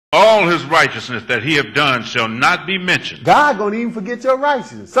All his righteousness that he have done shall not be mentioned. God gonna even forget your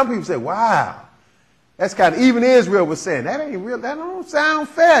righteousness. Some people say, wow, that's kind of, even Israel was saying, that ain't real, that don't sound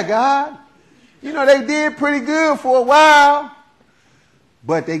fair, God. You know, they did pretty good for a while.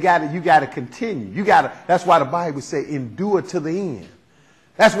 But you gotta continue. That's why the Bible say endure to the end.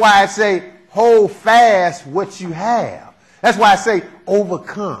 That's why I say hold fast what you have. That's why I say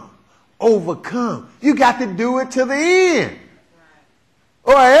overcome. Overcome. You got to do it to the end.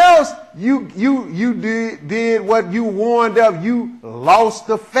 Or else you did what you warned of. You lost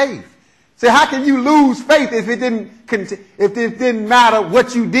the faith. So how can you lose faith if it didn't matter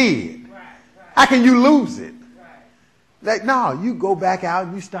what you did? How can you lose it? Like, no, you go back out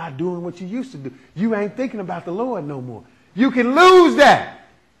and you start doing what you used to do. You ain't thinking about the Lord no more. You can lose that.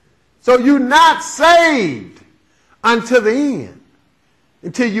 So you're not saved until the end,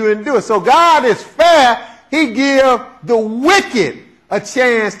 until you endure. So God is fair. He gives the wicked a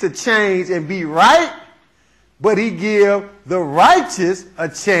chance to change and be right, but he gives the righteous a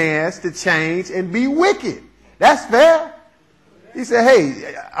chance to change and be wicked. That's fair. He said,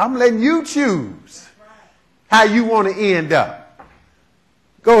 hey, I'm letting you choose how you want to end up.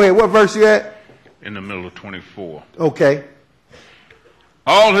 Go ahead. What verse you at? In the middle of 24. Okay.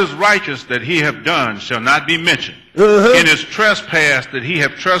 All his righteous that he have done shall not be mentioned. In his trespass that he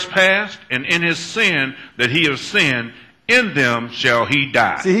have trespassed, and in his sin that he have sinned, in them shall he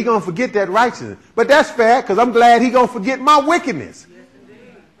die. See, he going to forget that righteousness. But that's fair, because I'm glad he going to forget my wickedness.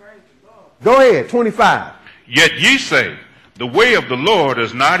 Go ahead, 25. Yet ye say, the way of the Lord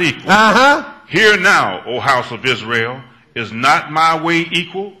is not equal. Hear now, O house of Israel, is not my way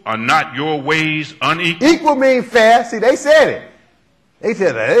equal? Are not your ways unequal? Equal means fair. See, they said it. They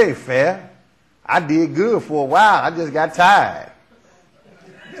said, that ain't fair. I did good for a while. I just got tired.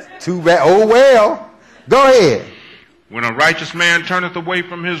 Too bad. Oh, well. Go ahead. When a righteous man turneth away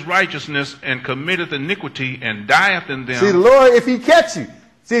from his righteousness and committeth iniquity and dieth in them. See, the Lord, if he catch you.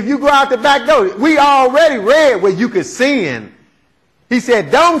 See, if you go out the back door, we already read where you could sin. He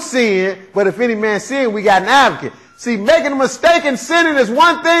said, don't sin, but if any man sin, we got an advocate. See, making a mistake and sinning is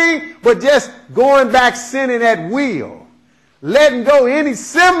one thing, but just going back sinning at will, letting go any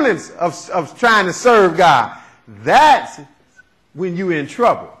semblance of trying to serve God, that's when you're in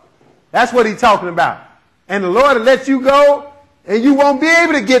trouble. That's what he's talking about. And the Lord will let you go, and you won't be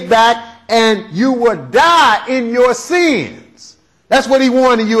able to get back, and you will die in your sins. That's what he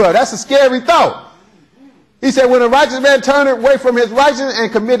warning you of. That's a scary thought. He said, when a righteous man turneth away from his righteousness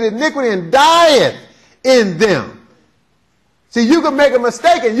and committed iniquity and dieth in them. See, you can make a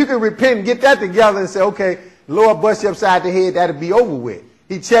mistake and you can repent and get that together and say, okay, Lord bust you upside the head, that'll be over with.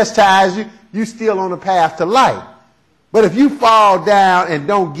 He chastised you, you still on the path to life. But if you fall down and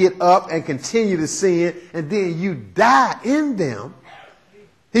don't get up and continue to sin and then you die in them,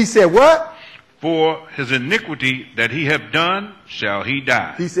 he said what? For his iniquity that he have done shall he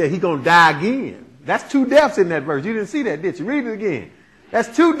die. He said he's going to die again. That's two deaths in that verse. You didn't see that, did you? Read it again.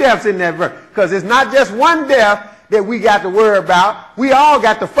 That's two deaths in that verse. Because it's not just one death that we got to worry about. We all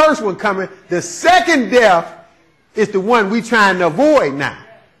got the first one coming. The second death is the one we trying to avoid now.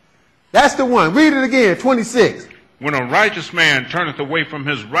 That's the one. Read it again, 26. When a righteous man turneth away from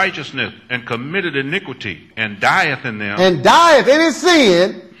his righteousness and committed iniquity and dieth in them. And dieth in his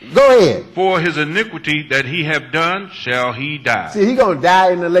sin. Go ahead. For his iniquity that he have done shall he die. See, he's going to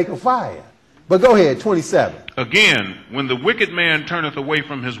die in the lake of fire. But go ahead, 27. Again, when the wicked man turneth away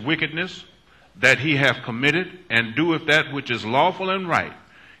from his wickedness that he hath committed, and doeth that which is lawful and right,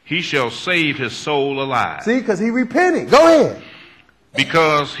 he shall save his soul alive. See, because he repented. Go ahead.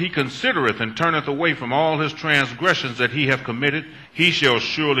 Because he considereth and turneth away from all his transgressions that he hath committed, he shall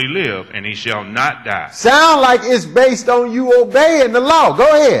surely live, and he shall not die. Sound like it's based on you obeying the law. Go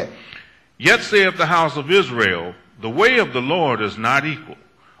ahead. Yet saith the house of Israel, the way of the Lord is not equal.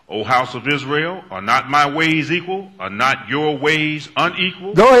 O house of Israel, are not my ways equal? Are not your ways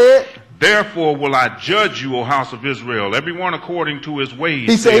unequal? Go ahead. Therefore will I judge you, O house of Israel, everyone according to his ways.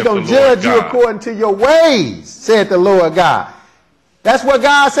 He said he's going to judge you according to your ways, said the Lord God. That's what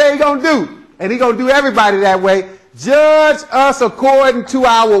God said he's going to do. And he's going to do everybody that way. Judge us according to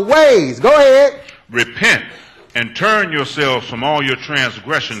our ways. Go ahead. Repent and turn yourselves from all your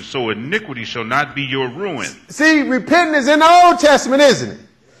transgressions, so iniquity shall not be your ruin. See, repentance is in the Old Testament, isn't it?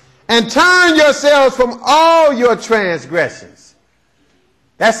 And turn yourselves from all your transgressions.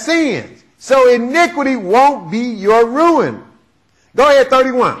 That's sins. So iniquity won't be your ruin. Go ahead,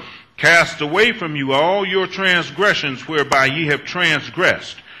 31. Cast away from you all your transgressions whereby ye have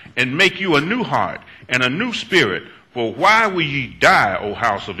transgressed, and make you a new heart and a new spirit. For why will ye die, O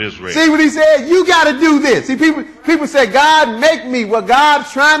house of Israel? See what he said? You got to do this. See, people say, God, make me. Well,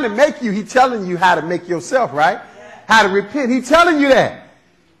 God's trying to make you. He's telling you how to make yourself, right? How to repent. He's telling you that.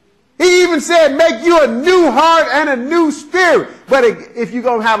 He even said, make you a new heart and a new spirit. But if you're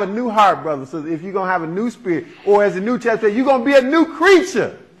going to have a new heart, brother, so if you're going to have a new spirit, or as the New Testament, you're going to be a new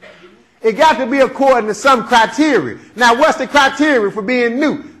creature. It got to be according to some criteria. Now, what's the criteria for being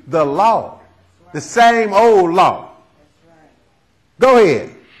new? The law. The same old law. Go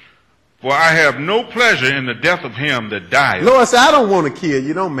ahead. For I have no pleasure in the death of him that dieth. Lord said, I don't want to kill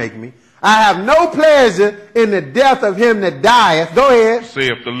you. Don't make me. I have no pleasure in the death of him that dieth. Go ahead.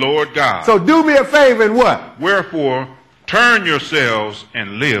 Saith the Lord God. So do me a favor and what? Wherefore, turn yourselves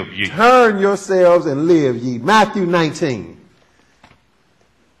and live ye. Turn yourselves and live ye. Matthew 19.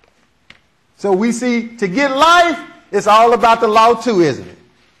 So we see, to get life, it's all about the law too, isn't it?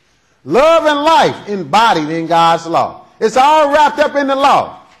 Love and life embodied in God's law. It's all wrapped up in the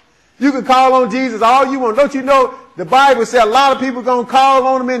law. You can call on Jesus all you want. Don't you know the Bible said a lot of people going to call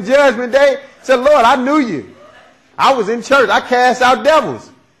on him in judgment day? Say, Lord, I knew you. I was in church. I cast out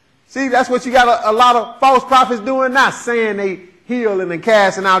devils. See, that's what you got a lot of false prophets doing now, saying they healing and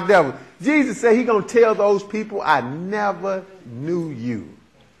casting out devils. Jesus said he's going to tell those people, I never knew you.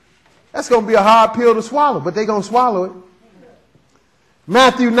 That's going to be a hard pill to swallow, but they're going to swallow it.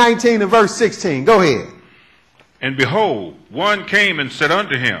 Matthew 19 and verse 16. Go ahead. And behold, one came and said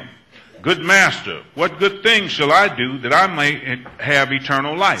unto him, Good master, what good thing shall I do that I may have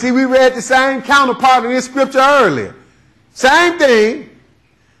eternal life? See, we read the same counterpart in this scripture earlier. Same thing,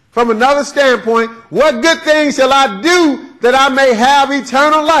 from another standpoint. What good thing shall I do that I may have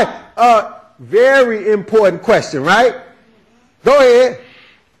eternal life? Very important question, right? Go ahead.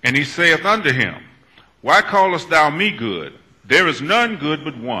 And he saith unto him, Why callest thou me good? There is none good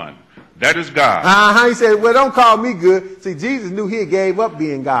but one, that is God. He said, well, don't call me good. See, Jesus knew he had gave up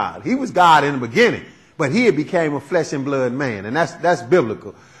being God. He was God in the beginning, but he had became a flesh and blood man, and that's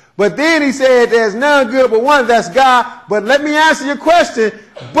biblical. But then he said, there's none good but one, that's God. But let me answer your question.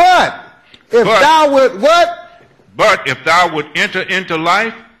 But if thou would enter into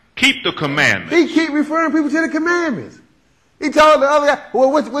life, keep the commandments. He keep referring people to the commandments. He told the other guy,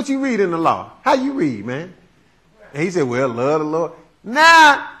 well, what you read in the law? How you read, man? And he said, well, love the Lord.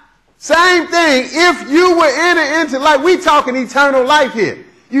 Now, same thing. If you would enter into life, we talking eternal life here.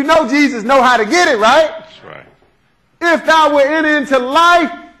 You know Jesus know how to get it, right? That's right. If thou would enter into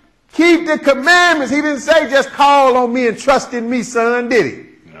life, keep the commandments. He didn't say just call on me and trust in me, son, did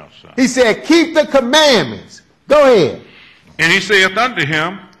he? No, son. He said keep the commandments. Go ahead. And he saith unto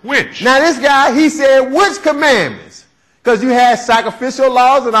him, which? Now this guy, he said, which commandments? Because you had sacrificial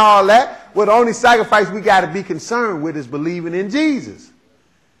laws and all that. Well, the only sacrifice we got to be concerned with is believing in Jesus.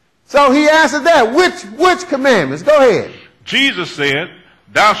 So he answered that. Which commandments? Go ahead. Jesus said,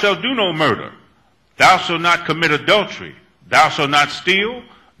 Thou shalt do no murder. Thou shalt not commit adultery. Thou shalt not steal.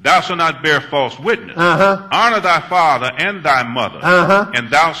 Thou shalt not bear false witness. Honor thy father and thy mother. And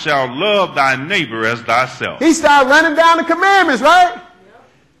thou shalt love thy neighbor as thyself. He started running down the commandments, right? Yep.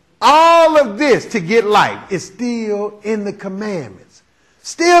 All of this to get life is still in the commandments.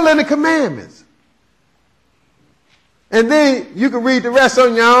 Still in the commandments. And then you can read the rest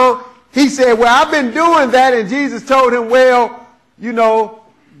on your own. He said, well, I've been doing that. And Jesus told him, well, you know,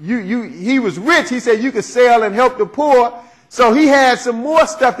 he was rich. He said you could sell and help the poor. So he had some more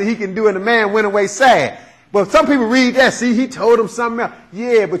stuff that he can do, and the man went away sad. But some people read that. See, he told him something else.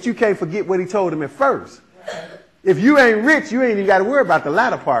 Yeah, but you can't forget what he told him at first. If you ain't rich, you ain't even got to worry about the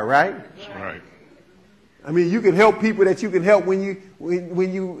latter part, right? That's right. I mean, you can help people that you can help when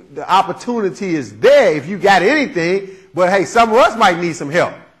the opportunity is there, if you got anything. But hey, some of us might need some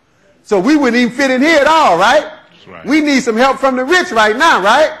help. So we wouldn't even fit in here at all, right? That's right. We need some help from the rich right now,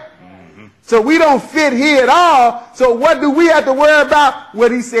 right? So we don't fit here at all. So what do we have to worry about?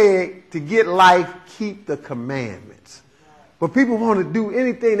 What he said, to get life, keep the commandments. But people want to do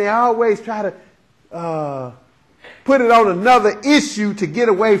anything. They always try to put it on another issue to get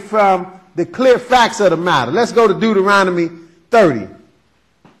away from the clear facts of the matter. Let's go to Deuteronomy 30.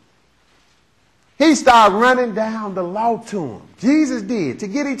 He started running down the law to him. Jesus did, to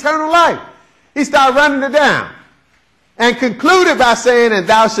get eternal life. He started running it down. And concluded by saying, and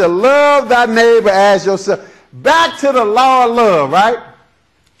thou shalt love thy neighbor as yourself. Back to the law of love, right?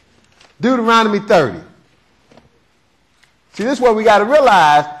 Deuteronomy 30. See, this is what we got to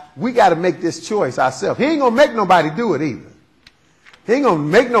realize. We got to make this choice ourselves. He ain't going to make nobody do it either. He ain't going to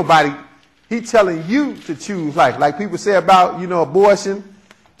make nobody. He's telling you to choose life. Like people say about, you know, abortion.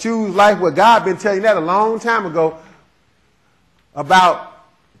 Choose life. Well, God been telling you that a long time ago about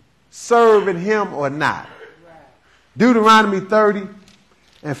serving him or not. Deuteronomy 30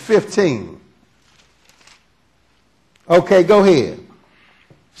 and 15. Okay, go ahead.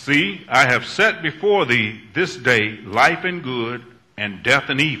 See, I have set before thee this day life and good, and death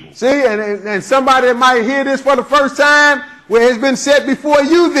and evil. See, and somebody that might hear this for the first time, where it's been set before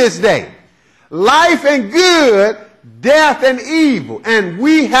you this day. Life and good, death and evil. And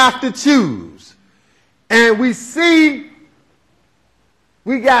we have to choose. And we see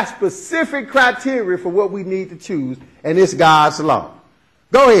we got specific criteria for what we need to choose, and it's God's law.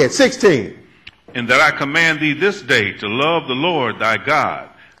 Go ahead, 16. And that I command thee this day to love the Lord thy God,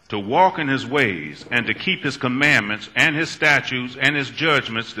 to walk in his ways, and to keep his commandments and his statutes and his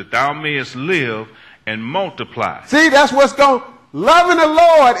judgments, that thou mayest live and multiply. See, that's what's going, loving the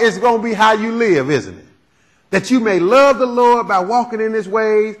Lord is going to be how you live, isn't it? That you may love the Lord by walking in his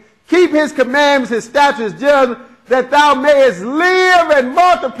ways, keep his commandments, his statutes, his judgments, that thou mayest live and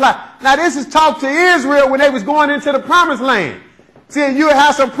multiply. Now this is talk to Israel when they was going into the promised land. See, and you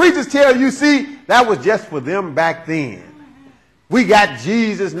have some preachers tell you, see, that was just for them back then. We got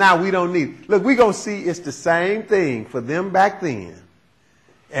Jesus, now we don't need it. Look, we're going to see it's the same thing for them back then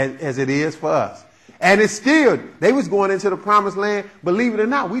as it is for us. And it's still, they was going into the promised land. Believe it or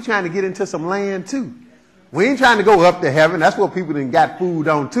not, we trying to get into some land too. We ain't trying to go up to heaven. That's what people done got food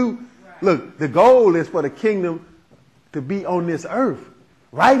on too. Look, the goal is for the kingdom to be on this earth,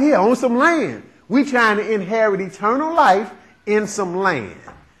 right here on some land. We trying to inherit eternal life in some land,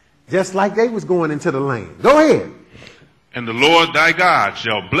 just like they was going into the land. Go ahead. And the Lord thy God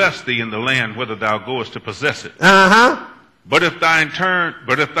shall bless thee in the land whither thou goest to possess it. But if thine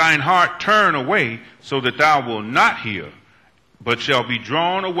heart turn away, so that thou wilt not hear, but shall be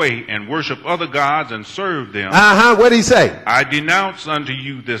drawn away and worship other gods and serve them. What'd he say? I denounce unto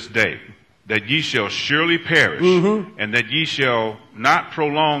you this day that ye shall surely perish, and that ye shall not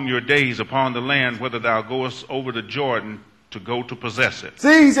prolong your days upon the land whither thou goest over the Jordan to go to possess it.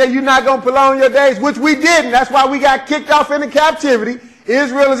 See, he said you're not going to prolong your days, which we didn't. That's why we got kicked off into captivity.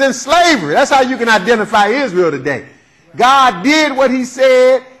 Israel is in slavery. That's how you can identify Israel today. God did what he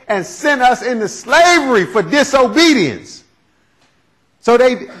said and sent us into slavery for disobedience. So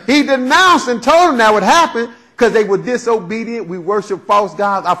he denounced and told them that would happen because they were disobedient. We worship false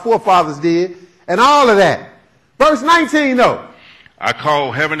gods. Our forefathers did. And all of that. Verse 19 though. I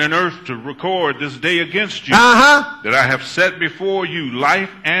call heaven and earth to record this day against you, that I have set before you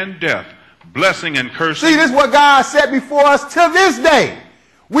life and death, blessing and cursing. See, this is what God set before us till this day.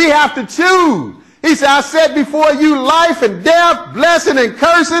 We have to choose. He said, I set before you life and death, blessing and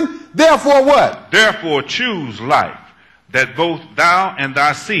cursing. Therefore what? Therefore choose life, that both thou and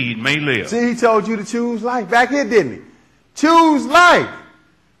thy seed may live. See, he told you to choose life back here, didn't he? Choose life.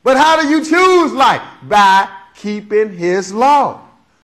 But how do you choose life? By keeping his law.